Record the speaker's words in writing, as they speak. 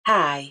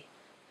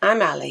I'm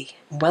Ali,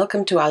 and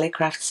welcome to Ali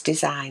Crafts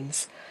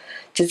Designs.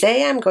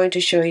 Today I'm going to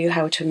show you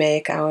how to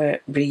make our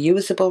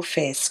reusable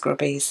face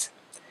scrubbies.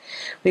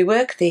 We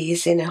work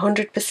these in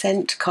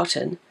 100%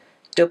 cotton,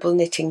 double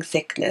knitting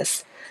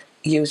thickness,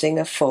 using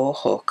a 4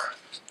 hook.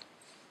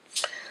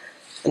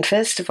 And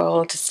first of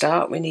all, to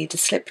start, we need a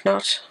slip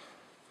knot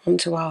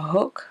onto our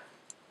hook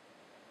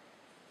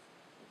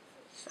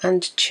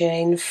and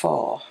chain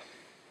 4.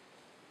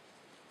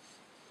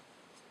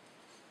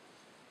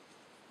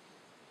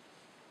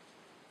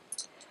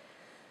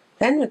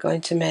 Then we're going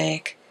to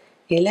make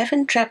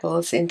 11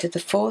 trebles into the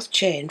 4th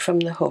chain from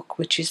the hook,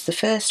 which is the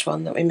first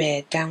one that we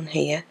made down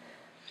here.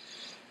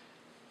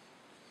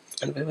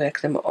 And we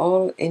work them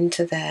all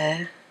into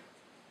there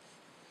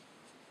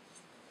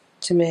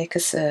to make a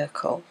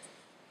circle.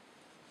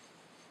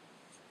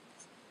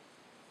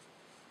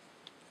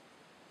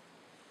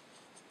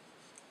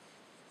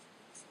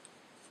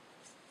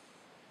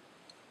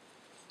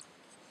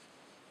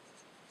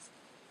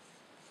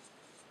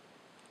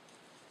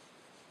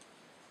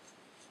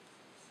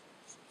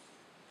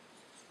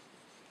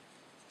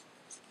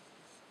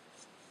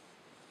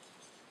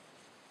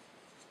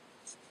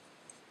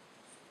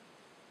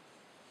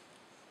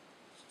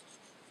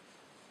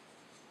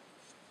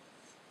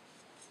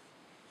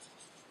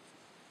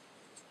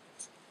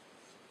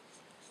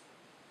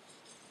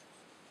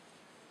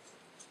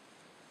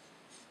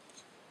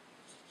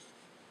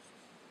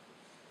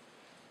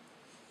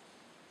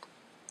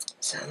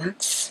 So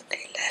that's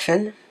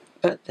 11,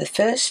 but the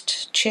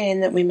first chain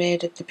that we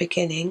made at the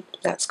beginning,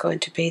 that's going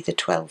to be the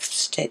 12th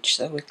stitch,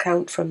 so we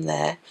count from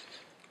there.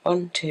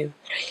 1, 2,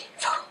 3,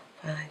 4,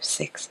 5,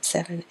 6,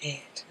 7,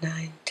 8,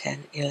 9,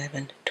 10,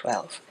 11,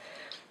 12.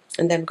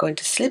 And then going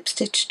to slip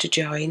stitch to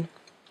join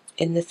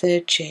in the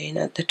 3rd chain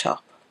at the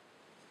top.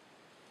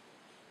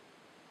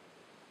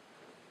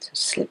 So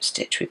slip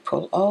stitch, we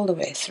pull all the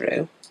way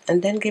through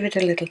and then give it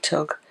a little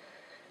tug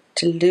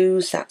to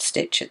lose that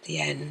stitch at the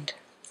end.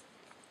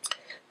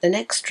 The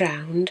next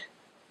round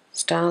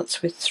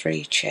starts with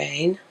 3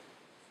 chain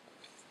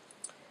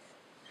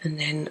and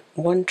then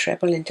 1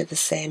 treble into the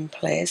same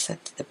place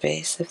at the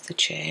base of the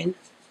chain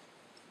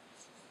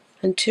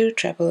and 2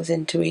 trebles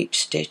into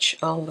each stitch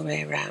all the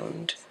way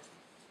around.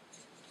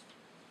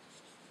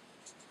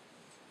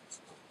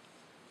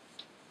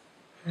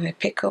 I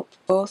pick up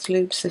both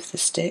loops of the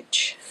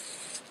stitch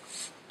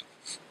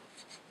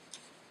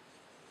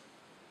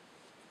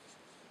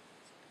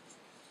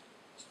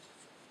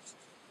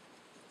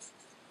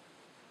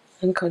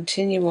and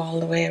continue all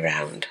the way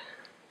around.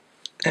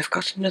 I've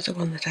got another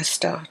one that I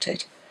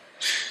started.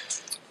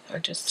 I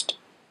just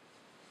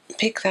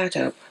pick that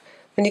up.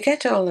 When you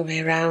get all the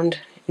way around,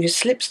 you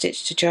slip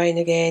stitch to join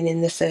again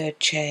in the 3rd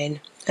chain,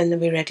 and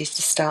then we're ready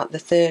to start the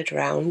 3rd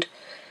round,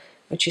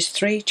 which is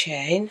 3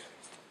 chain,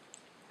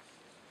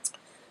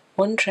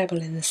 1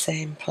 treble in the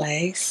same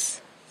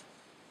place,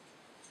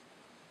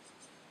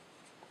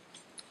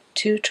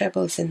 2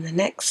 trebles in the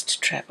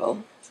next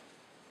treble,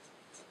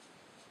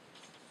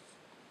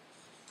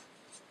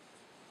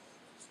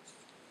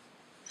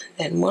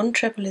 and then 1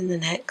 treble in the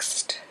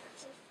next,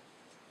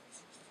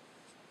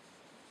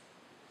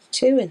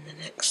 2 in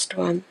the next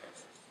one,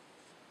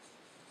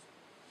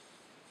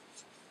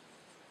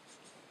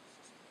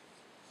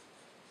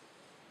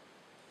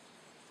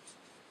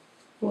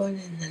 one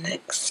in the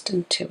next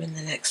and 2 in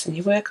the next, and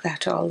you work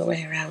that all the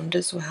way around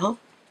as well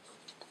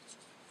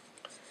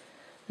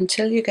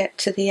until you get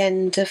to the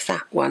end of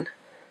that one.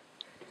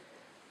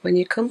 When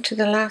you come to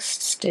the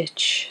last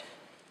stitch,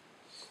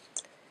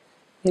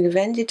 you'll have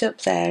ended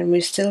up there and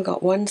we've still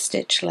got 1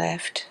 stitch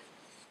left,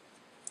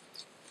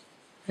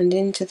 and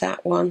into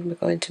that one we're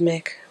going to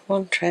make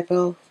 1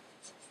 treble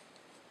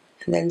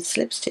and then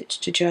slip stitch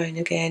to join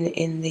again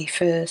in the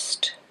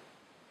 1st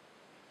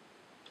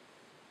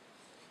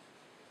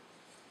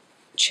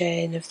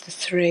chain of the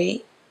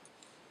 3,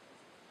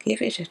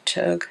 give it a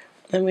tug,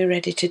 and we're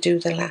ready to do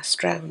the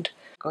last round.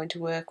 We're going to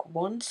work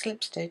 1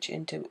 slip stitch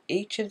into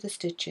each of the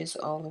stitches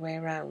all the way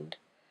around.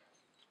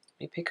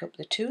 You pick up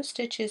the 2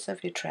 stitches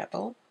of your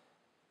treble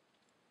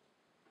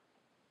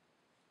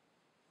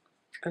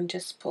and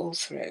just pull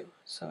through,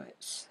 so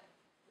it's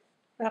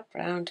wrap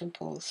round and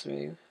pull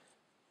through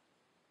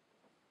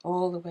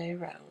all the way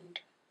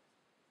around.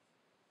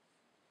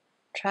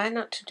 Try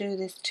not to do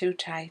this too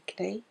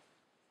tightly.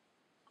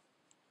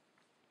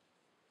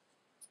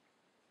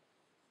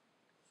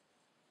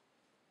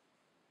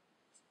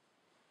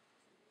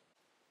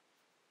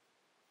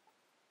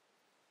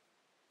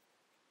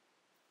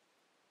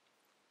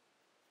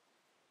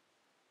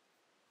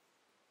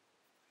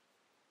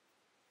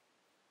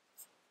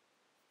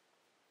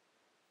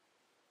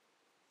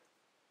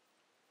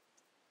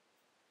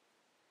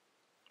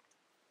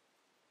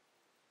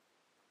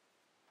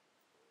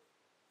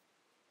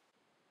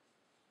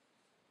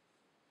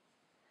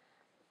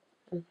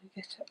 And we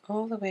get it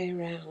all the way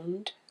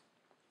around.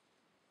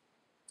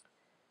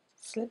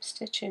 Slip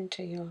stitch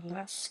into your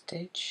last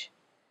stitch,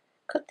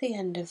 cut the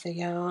end of the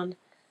yarn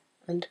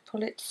and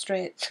pull it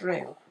straight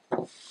through.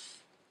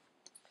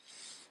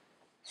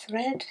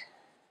 Thread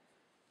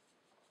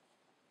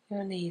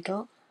your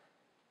needle.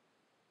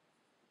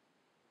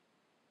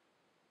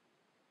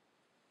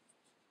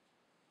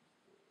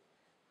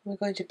 We're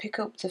going to pick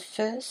up the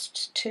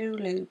first 2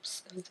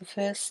 loops of the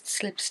first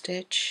slip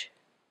stitch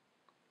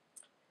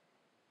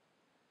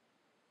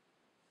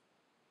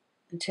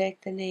and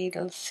take the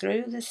needle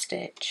through the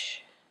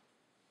stitch,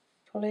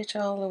 pull it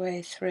all the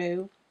way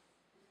through,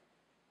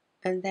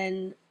 and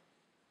then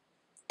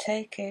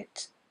take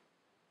it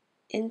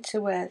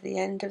into where the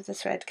end of the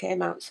thread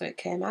came out. So it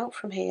came out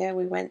from here,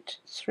 we went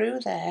through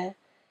there,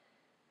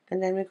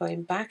 and then we're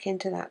going back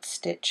into that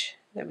stitch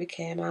that we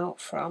came out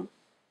from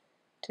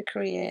to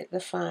create the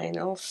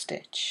final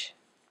stitch.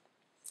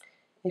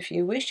 If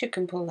you wish, you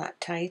can pull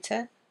that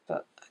tighter,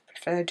 but I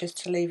prefer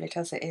just to leave it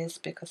as it is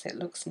because it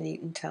looks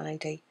neat and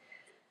tidy.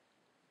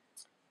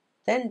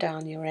 Then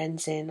darn your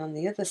ends in on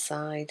the other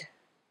side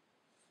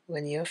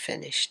when you're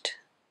finished.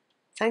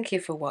 Thank you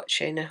for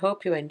watching. I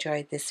hope you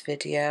enjoyed this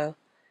video.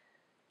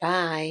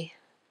 Bye.